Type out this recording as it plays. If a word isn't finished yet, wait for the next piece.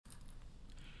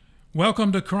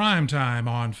Welcome to Crime Time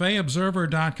on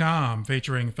FayObserver.com,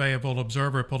 featuring Fayetteville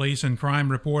Observer Police and Crime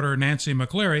reporter Nancy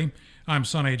McCleary. I'm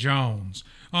Sonny Jones.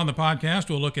 On the podcast,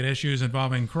 we'll look at issues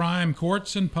involving crime,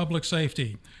 courts, and public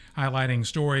safety, highlighting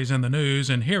stories in the news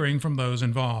and hearing from those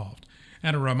involved.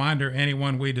 And a reminder,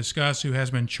 anyone we discuss who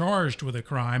has been charged with a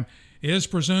crime is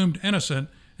presumed innocent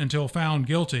until found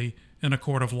guilty in a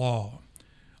court of law.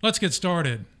 Let's get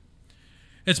started.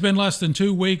 It's been less than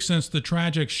 2 weeks since the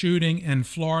tragic shooting in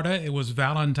Florida. It was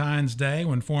Valentine's Day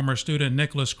when former student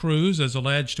Nicholas Cruz is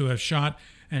alleged to have shot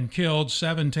and killed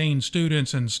 17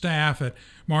 students and staff at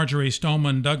Marjorie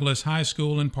Stoneman Douglas High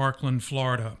School in Parkland,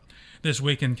 Florida. This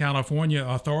week in California,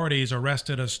 authorities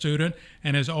arrested a student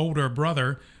and his older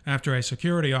brother after a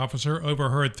security officer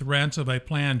overheard threats of a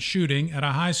planned shooting at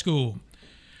a high school.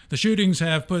 The shootings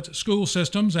have put school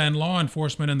systems and law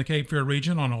enforcement in the Cape Fear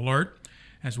region on alert.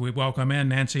 As we welcome in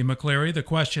Nancy McCleary, the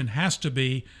question has to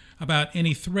be about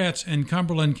any threats in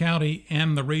Cumberland County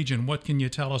and the region. What can you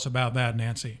tell us about that,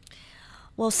 Nancy?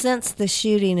 Well, since the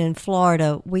shooting in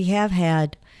Florida, we have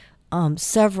had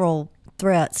several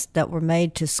threats that were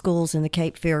made to schools in the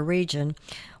Cape Fear region.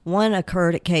 One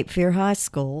occurred at Cape Fear High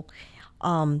School.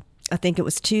 I think it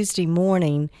was Tuesday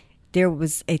morning. There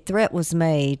was a threat was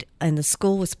made, and the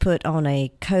school was put on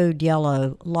a code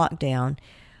yellow lockdown.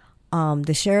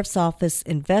 The sheriff's office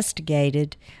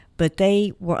investigated, but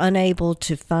they were unable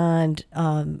to find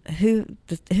who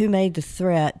made the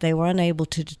threat. They were unable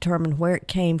to determine where it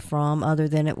came from, other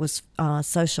than it was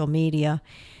social media,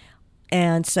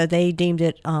 and so they deemed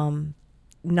it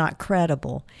not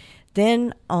credible.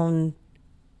 Then on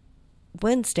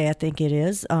Wednesday, I think it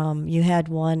is, you had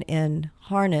one in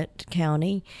Harnett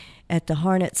County at the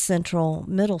Harnett Central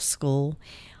Middle School.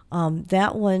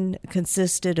 That one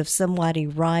consisted of somebody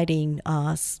writing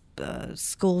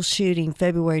school shooting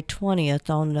February 20th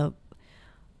on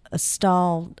a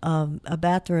stall, a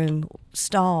bathroom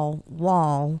stall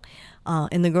wall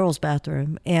in the girls'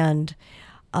 bathroom. And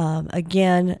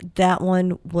again, that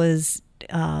one was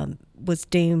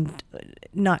deemed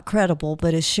not credible,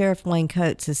 but as Sheriff Wayne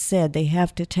Coates has said, they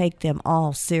have to take them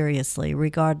all seriously,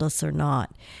 regardless or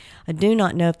not. I do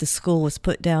not know if the school was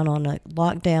put down on a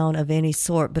lockdown of any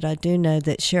sort, but I do know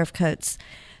that Sheriff Coates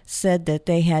said that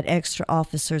they had extra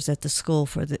officers at the school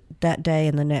for that day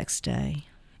and the next day.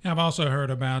 I've also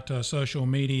heard about social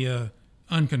media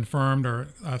unconfirmed or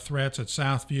threats at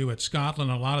Southview, at Scotland.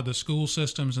 A lot of the school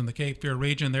systems in the Cape Fear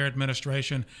region, their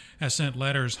administration has sent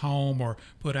letters home or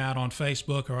put out on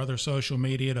Facebook or other social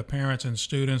media to parents and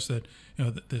students that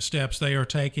the steps they are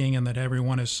taking and that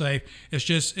everyone is safe.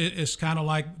 It's kind of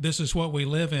like this is what we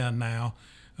live in now,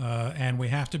 and we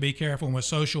have to be careful with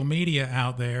social media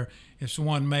out there. If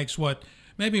someone makes what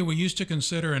maybe we used to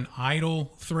consider an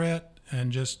idle threat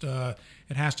and just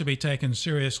it has to be taken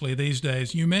seriously these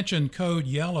days. You mentioned Code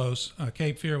Yellows.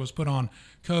 Cape Fear was put on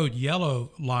Code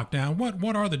Yellow lockdown.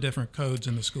 What are the different codes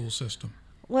in the school system?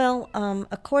 Well,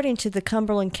 according to the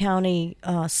Cumberland County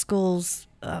schools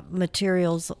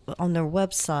materials on their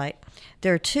website,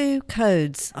 there are two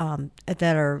codes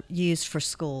that are used for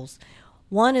schools.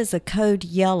 One is a Code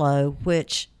Yellow,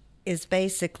 which is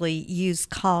basically use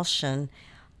caution.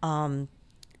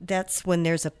 That's when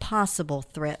there's a possible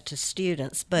threat to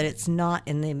students, but it's not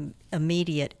in the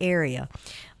immediate area.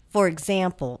 For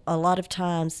example, a lot of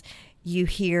times you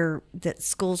hear that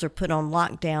schools are put on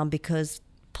lockdown because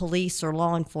police or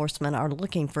law enforcement are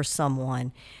looking for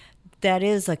someone. That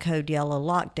is a Code Yellow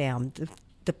lockdown.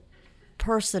 The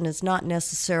person is not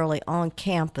necessarily on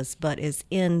campus, but is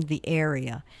in the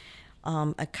area.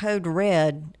 A Code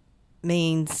Red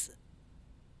means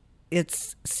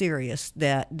it's serious,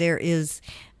 that there is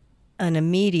an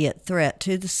immediate threat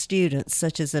to the students,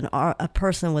 such as a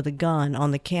person with a gun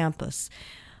on the campus.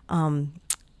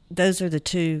 Those are the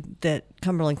two that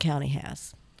Cumberland County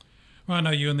has. Well, I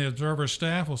know you and the Observer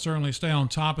staff will certainly stay on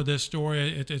top of this story.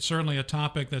 It's certainly a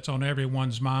topic that's on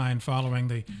everyone's mind following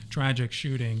the tragic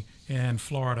shooting in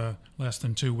Florida less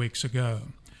than 2 weeks ago.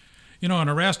 An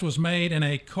arrest was made in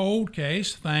a cold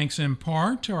case, thanks in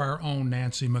part to our own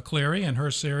Nancy McCleary and her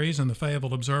series in the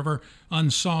Fayetteville Observer,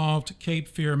 Unsolved Cape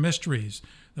Fear Mysteries.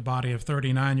 The body of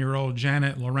 39-year-old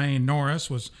Janet Lorraine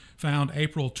Norris was found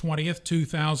April 20th,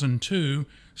 2002,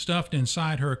 stuffed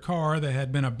inside her car that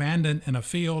had been abandoned in a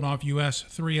field off US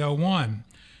 301.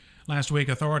 Last week,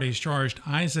 authorities charged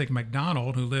Isaac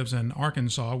McDonald, who lives in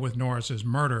Arkansas, with Norris's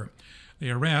murder. The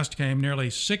arrest came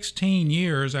nearly 16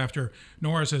 years after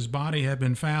Norris's body had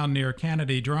been found near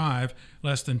Kennedy Drive,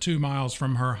 less than 2 miles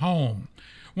from her home.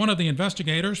 One of the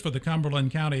investigators for the Cumberland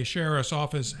County Sheriff's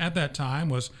Office at that time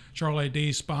was Charlie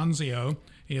D. Sponzio.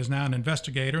 He is now an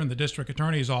investigator in the district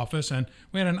attorney's office, and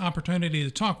we had an opportunity to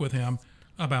talk with him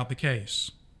about the case.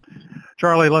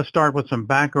 Charlie, let's start with some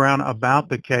background about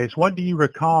the case. What do you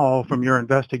recall from your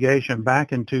investigation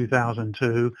back in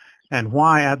 2002, and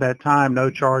why at that time no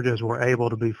charges were able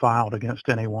to be filed against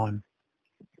anyone?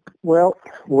 Well,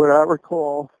 what I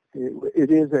recall,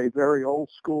 it is a very old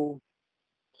school,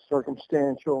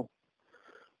 circumstantial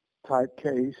type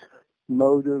case,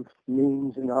 motive,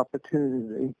 means, and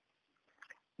opportunity.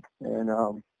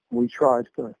 And we tried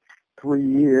for 3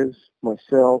 years,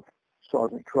 myself,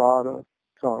 Sergeant Trotter,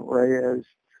 Sergeant Reyes,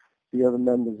 the other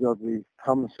members of the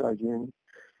homicide unit,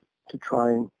 to try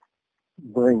and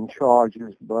bring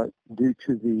charges, but due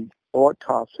to the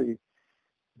autopsy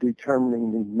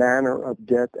determining the manner of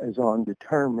death as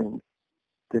undetermined,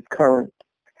 the current,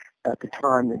 at the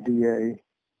time, the DA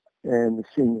and the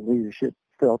senior leadership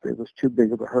felt it was too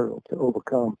big of a hurdle to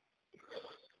overcome.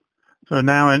 So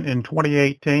now in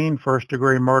 2018,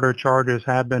 first-degree murder charges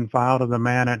have been filed of the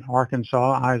man in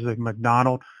Arkansas, Isaac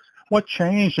McDonald. What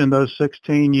changed in those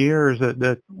 16 years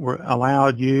that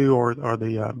allowed you or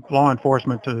the law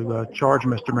enforcement to charge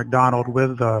Mr. McDonald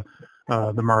with the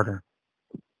murder?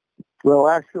 Well,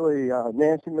 actually,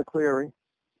 Nancy McCleary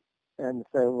and the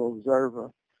Fayetteville Observer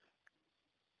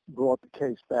brought the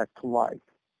case back to light.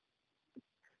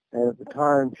 And at the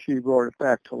time she brought it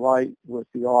back to light with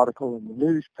the article in the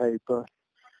newspaper,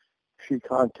 she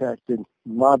contacted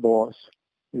my boss,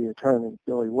 the attorney,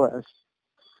 Billy West,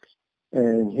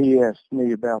 and he asked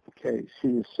me about the case.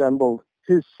 He assembled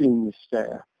his senior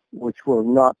staff, which were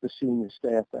not the senior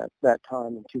staff at that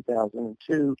time in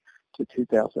 2002 to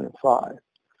 2005.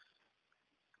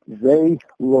 They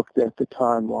looked at the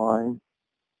timeline,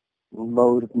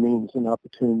 motive, means, and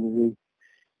opportunity,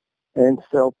 and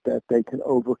felt that they could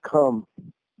overcome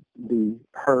the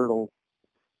hurdle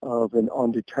of an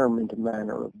undetermined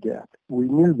manner of death. We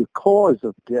knew the cause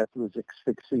of death was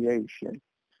asphyxiation.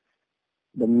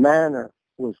 The manner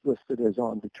was listed as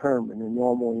undetermined, and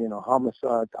normally in a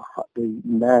homicide, the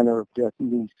manner of death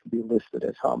needs to be listed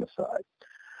as homicide.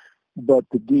 But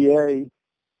the DA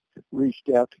reached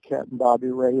out to Captain Bobby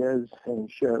Reyes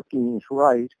and Sheriff Dean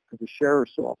Wright of the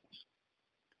Sheriff's Office.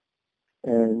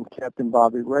 And Captain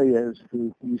Bobby Reyes,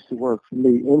 who used to work for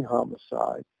me in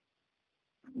homicide,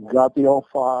 got the old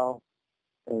file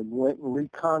and went and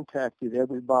recontacted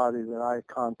everybody that I had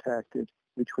contacted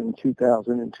between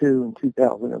 2002 and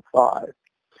 2005.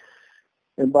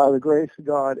 And by the grace of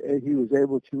God, he was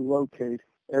able to locate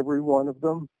every one of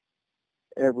them.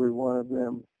 Every one of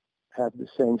them had the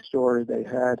same story they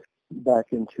had back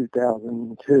in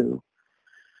 2002,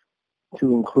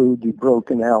 to include the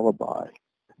broken alibi,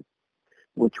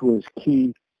 which was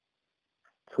key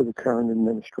for the current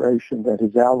administration, that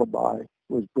his alibi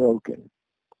was broken.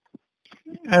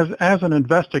 As an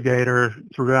investigator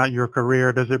throughout your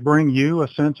career, does it bring you a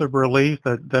sense of relief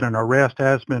that an arrest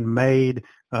has been made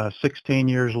 16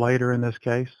 years later in this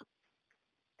case?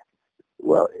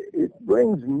 Well, it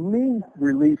brings me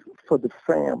relief for the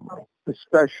family,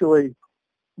 especially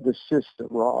the sister,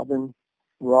 Robin.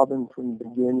 Robin from the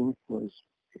beginning was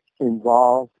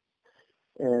involved,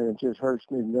 and it just hurts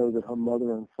me to know that her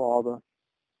mother and father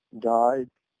died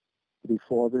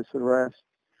before this arrest,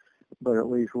 but at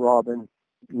least Robin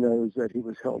knows that he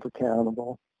was held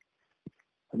accountable.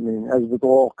 I mean, as with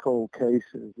all cold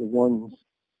cases, the ones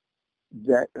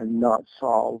that are not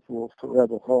solved will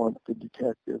forever haunt the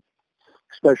detective,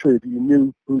 especially if you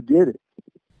knew who did it.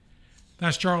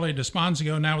 That's Charlie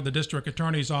Desponzio, now with the District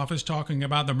Attorney's Office, talking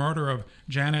about the murder of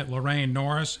Janet Lorraine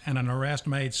Norris and an arrest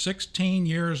made 16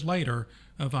 years later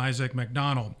of Isaac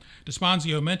McDonald.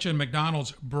 Desponzio mentioned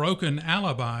McDonald's broken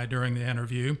alibi during the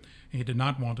interview. He did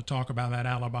not want to talk about that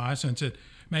alibi since it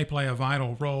may play a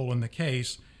vital role in the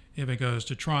case if it goes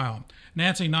to trial.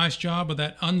 Nancy, nice job with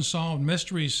that Unsolved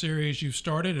Mysteries series you've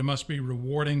started. It must be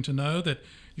rewarding to know that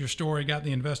your story got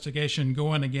the investigation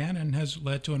going again and has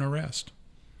led to an arrest.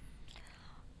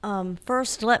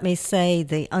 First, let me say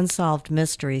the Unsolved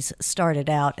Mysteries started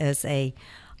out as a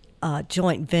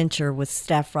joint venture with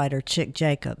staff writer Chick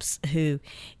Jacobs, who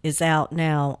is out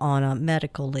now on a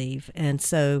medical leave. And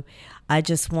so I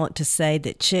just want to say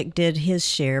that Chick did his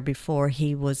share before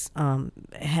he was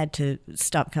had to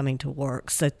stop coming to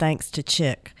work. So thanks to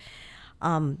Chick.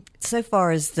 So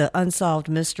far as the Unsolved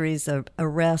Mysteries of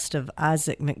arrest of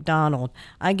Isaac McDonald,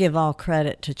 I give all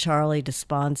credit to Charlie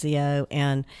Desponzio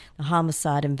and the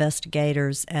homicide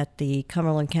investigators at the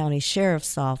Cumberland County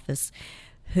Sheriff's Office,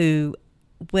 who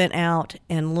went out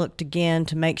and looked again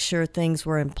to make sure things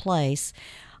were in place.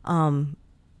 All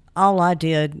I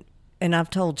did, and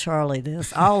I've told Charlie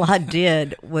this, all I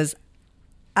did was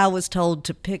I was told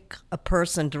to pick a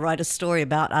person to write a story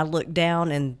about, I looked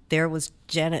down and there was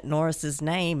Janet Norris's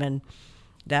name, and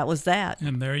that was that.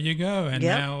 And there you go. And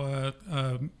Yep. now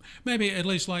maybe at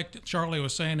least like Charlie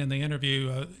was saying in the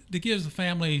interview, to give the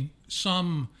family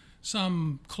some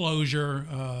closure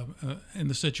in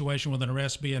the situation with an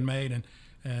arrest being made,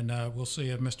 and we'll see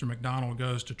if Mr. McDonald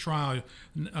goes to trial.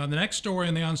 The next story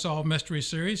in the Unsolved Mystery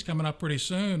series coming up pretty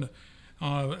soon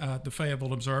at the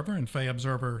Fayetteville Observer and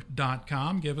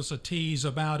FayObserver.com. Give us a tease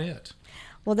about it.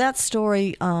 Well, that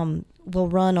story will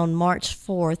run on March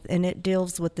 4th, and it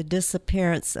deals with the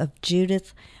disappearance of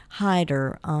Judith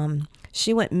Hyder.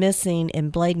 She went missing in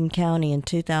Bladen County in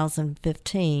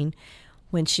 2015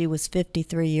 when she was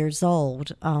 53 years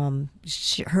old.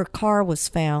 Her car was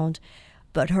found,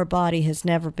 but her body has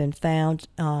never been found.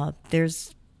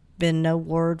 There's been no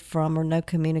word from or no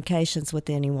communications with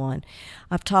anyone.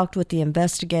 I've talked with the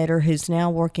investigator who's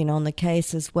now working on the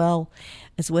case, as well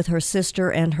as with her sister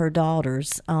and her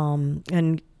daughters,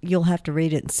 and you'll have to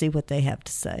read it and see what they have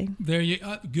to say. There you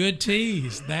good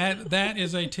tease. That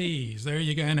is a tease. There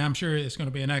you go. And I'm sure it's going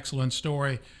to be an excellent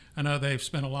story. I know they've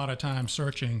spent a lot of time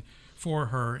searching for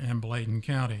her in Bladen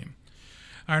County.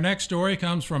 Our next story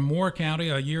comes from Moore County.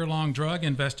 A year-long drug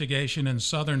investigation in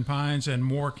Southern Pines and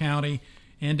Moore County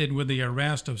ended with the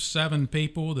arrest of 7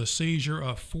 people, the seizure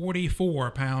of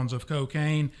 44 pounds of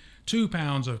cocaine, 2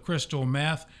 pounds of crystal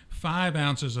meth, 5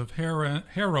 ounces of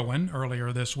heroin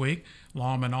earlier this week.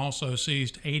 Lawmen also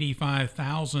seized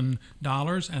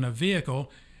 $85,000 and a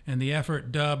vehicle in the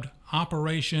effort dubbed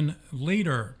Operation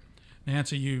Leader.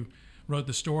 Nancy, you wrote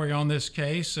the story on this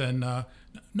case and know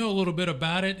a little bit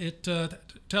about it.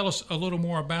 Tell us a little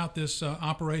more about this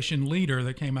Operation Leader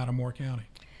that came out of Moore County.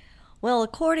 Well,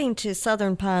 according to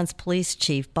Southern Pines Police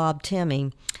Chief Bob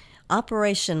Timming,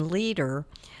 Operation Leader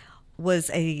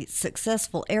was a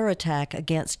successful air attack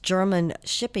against German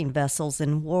shipping vessels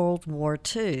in World War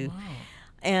II. Wow.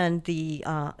 And the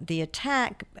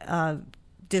attack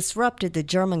disrupted the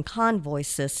German convoy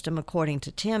system, according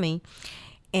to Timmy,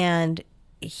 and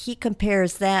he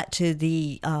compares that to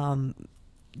the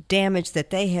damage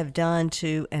that they have done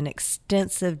to an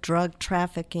extensive drug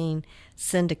trafficking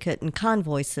syndicate and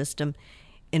convoy system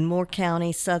in Moore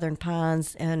County, Southern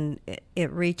Pines, and it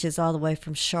reaches all the way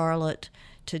from Charlotte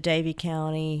to Davie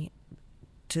County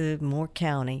to Moore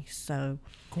County. So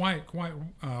quite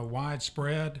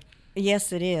widespread.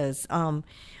 Yes, it is.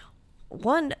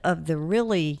 One of the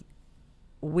really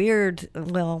weird,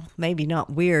 well, maybe not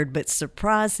weird, but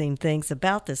surprising things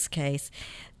about this case,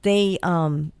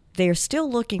 they're still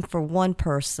looking for one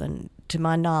person, to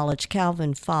my knowledge,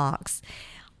 Calvin Fox,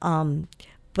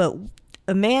 but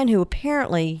a man who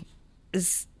apparently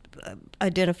is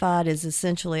identified as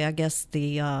essentially, I guess,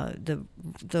 the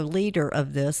leader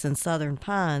of this in Southern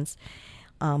Pines,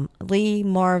 Lee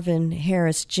Marvin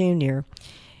Harris Jr.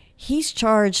 He's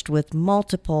charged with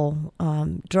multiple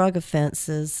drug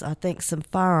offenses, I think some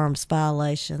firearms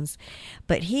violations,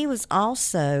 but he was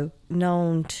also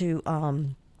known to,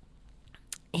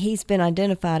 he's been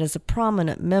identified as a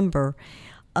prominent member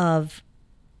of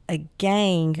a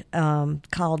gang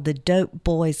called the Dope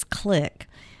Boys Clique,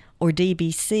 or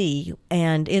DBC,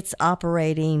 and it's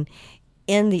operating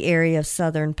in the area of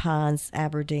Southern Pines,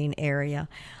 Aberdeen area.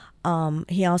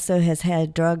 He also has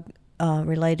had drug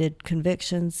related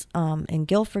convictions in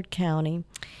Guilford County,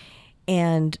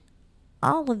 and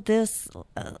all of this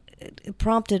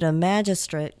prompted a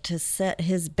magistrate to set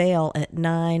his bail at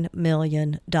 $9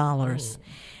 million.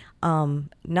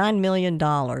 $9 million.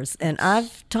 And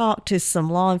I've talked to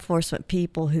some law enforcement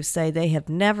people who say they have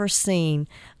never seen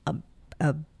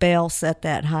a bail set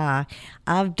that high.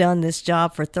 I've done this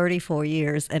job for 34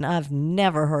 years, and I've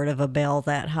never heard of a bail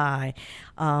that high.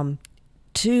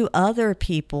 2 other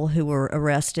people who were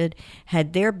arrested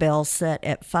had their bail set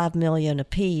at $5 million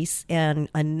apiece, and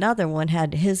another one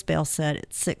had his bail set at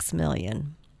 $6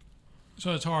 million.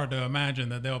 So it's hard to imagine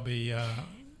that they'll be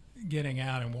getting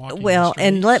out and walking. Well, the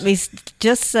and let me streets.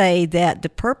 just say that the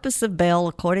purpose of bail,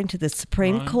 according to the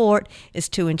Supreme Court, is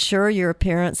to ensure your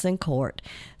appearance in court.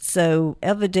 So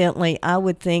evidently, I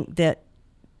would think that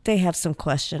they have some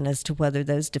question as to whether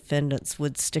those defendants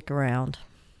would stick around.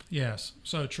 Yes,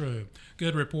 so true.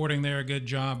 Good reporting there. Good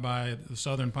job by the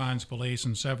Southern Pines Police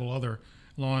and several other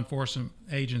law enforcement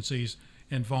agencies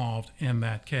involved in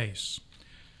that case.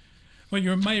 Well,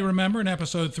 you may remember in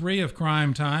episode 3 of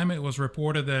Crime Time, it was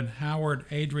reported that Howard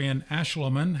Adrian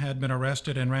Ashleman had been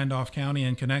arrested in Randolph County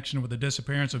in connection with the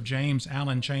disappearance of James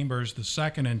Allen Chambers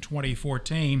II in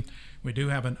 2014. We do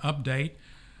have an update.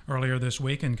 Earlier this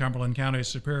week in Cumberland County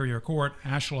Superior Court,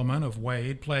 Ashleman of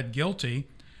Wade pled guilty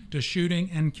to shooting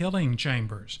and killing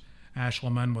Chambers.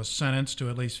 Ashelman was sentenced to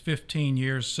at least 15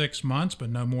 years, 6 months, but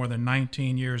no more than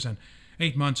 19 years and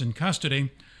 8 months in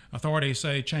custody. Authorities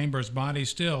say Chambers' body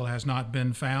still has not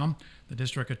been found. The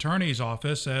district attorney's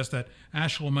office says that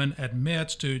Ashelman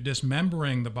admits to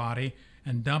dismembering the body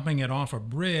and dumping it off a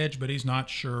bridge, but he's not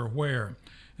sure where.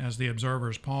 As the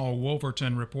Observer's Paul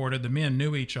Wolverton reported, the men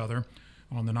knew each other.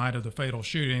 On the night of the fatal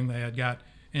shooting, they had got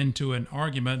into an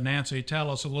argument. Nancy,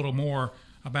 tell us a little more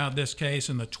about this case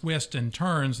and the twists and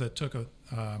turns that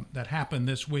that happened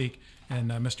this week in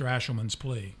Mr. Ashelman's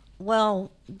plea.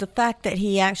 Well, the fact that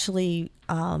he actually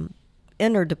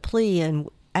entered the plea and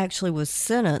actually was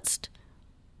sentenced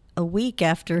a week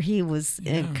after he was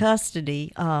in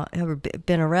custody,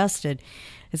 been arrested,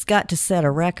 has got to set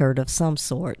a record of some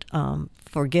sort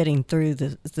for getting through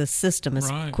the system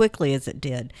as quickly as it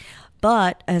did.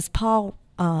 But as Paul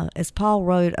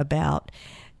wrote about,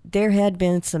 there had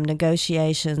been some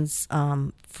negotiations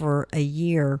for a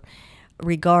year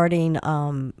regarding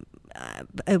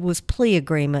it was plea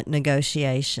agreement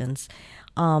negotiations,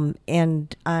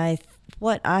 and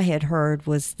what I had heard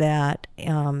was that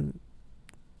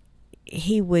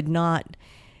he would not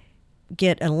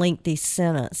get a lengthy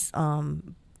sentence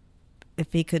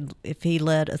if he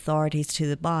led authorities to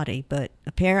the body. But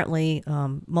apparently,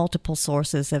 multiple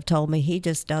sources have told me he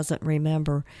just doesn't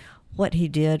remember what he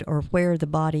did or where the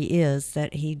body is,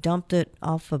 that he dumped it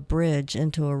off a bridge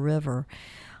into a river.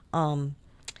 And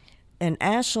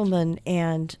Ashelman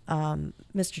and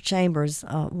Mr. Chambers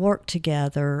worked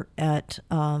together at,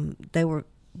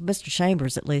 Mr.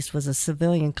 Chambers at least was a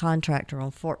civilian contractor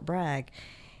on Fort Bragg,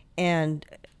 and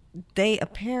they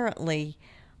apparently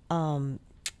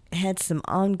had some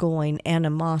ongoing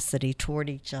animosity toward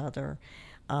each other.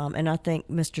 And I think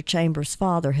Mr. Chambers'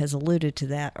 father has alluded to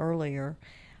that earlier.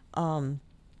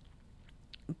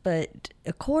 But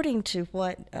according to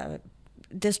what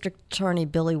District Attorney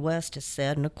Billy West has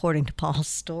said, and according to Paul's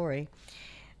story,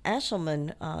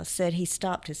 Ashelman said he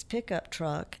stopped his pickup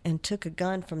truck and took a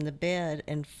gun from the bed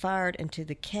and fired into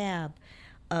the cab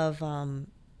of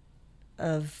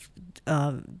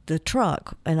the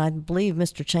truck, and I believe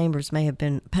Mr. Chambers may have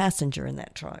been a passenger in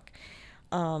that truck,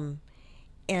 and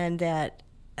that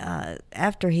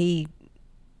after he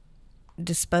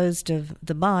disposed of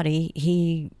the body,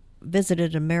 he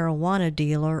visited a marijuana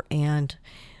dealer and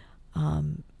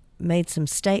made some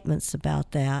statements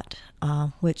about that,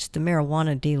 which the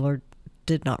marijuana dealer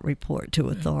did not report to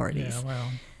authorities. Yeah,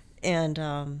 well.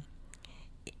 And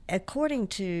according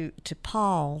to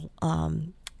Paul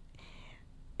and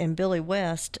Billy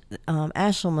West,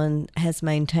 Ashelman has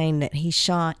maintained that he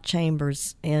shot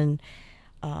Chambers as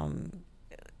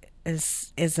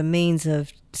a means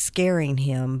of scaring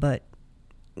him, but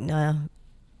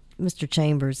Mr.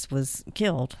 Chambers was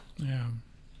killed. Yeah.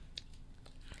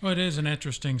 Well, it is an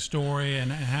interesting story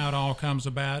and how it all comes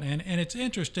about. And it's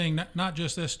interesting, not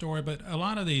just this story, but a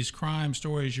lot of these crime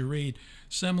stories you read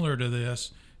similar to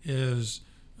this is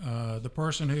the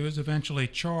person who is eventually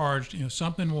charged,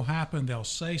 something will happen. They'll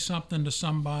say something to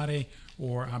somebody,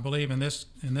 or I believe in this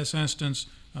instance,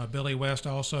 Billy West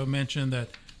also mentioned that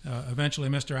eventually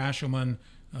Mr. Ashelman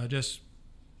just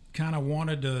kind of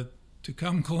wanted to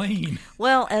come clean.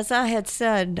 Well, as I had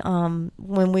said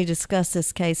when we discussed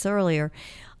this case earlier,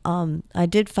 I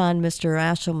did find Mr.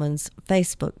 Ashelman's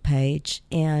Facebook page,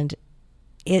 and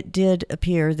it did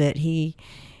appear that he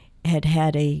had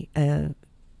a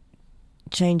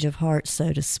change of heart,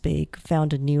 so to speak,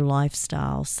 found a new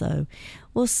lifestyle. So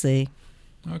we'll see.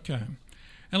 Okay.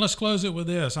 And let's close it with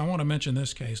this. I want to mention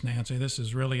this case, Nancy. This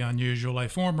is really unusual. A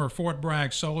former Fort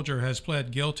Bragg soldier has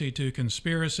pled guilty to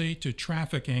conspiracy to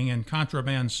trafficking in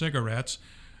contraband cigarettes.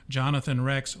 Jonathan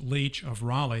Rex Leach of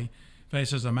Raleigh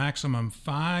faces a maximum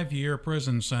 5-year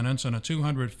prison sentence and a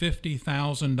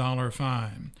 $250,000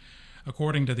 fine.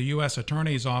 According to the U.S.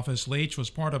 Attorney's Office, Leach was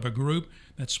part of a group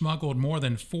that smuggled more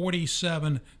than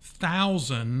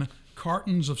 47,000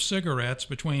 cartons of cigarettes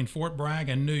between Fort Bragg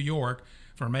and New York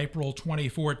from April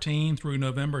 2014 through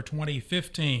November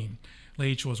 2015.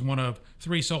 Leach was one of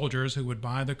 3 soldiers who would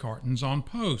buy the cartons on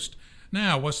post.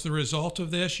 Now, what's the result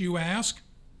of this, you ask?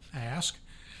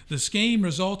 The scheme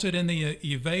resulted in the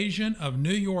evasion of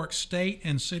New York state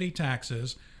and city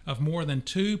taxes of more than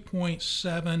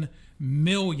 $2.7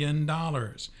 million.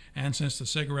 And since the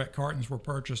cigarette cartons were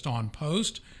purchased on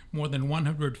post, more than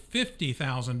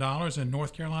 $150,000 in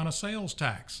North Carolina sales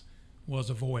tax was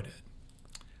avoided.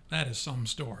 That is some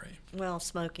story. Well,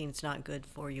 smoking's not good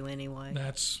for you anyway.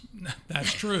 That's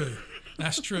true.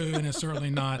 That's true, and it's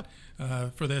certainly not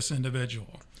for this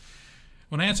individual.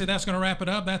 Well, Nancy, that's going to wrap it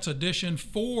up. That's edition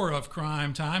 4 of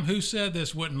Crime Time. Who said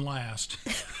this wouldn't last?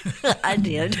 I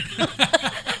did.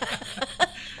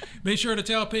 Be sure to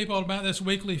tell people about this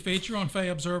weekly feature on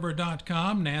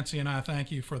FayObserver.com. Nancy and I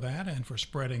thank you for that and for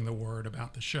spreading the word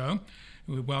about the show.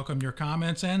 We welcome your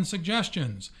comments and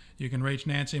suggestions. You can reach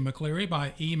Nancy McCleary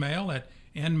by email at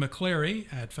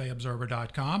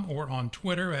nmccleary@fayobserver.com or on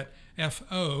Twitter at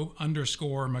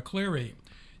FO_McCleary.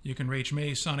 You can reach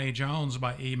me, Sonny Jones,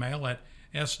 by email at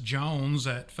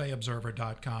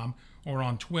sjones@fayobserver.com or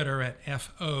on Twitter at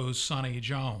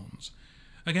FOSonnyJones.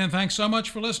 Again, thanks so much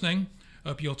for listening.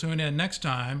 Hope you'll tune in next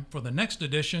time for the next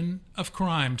edition of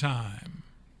Crime Time.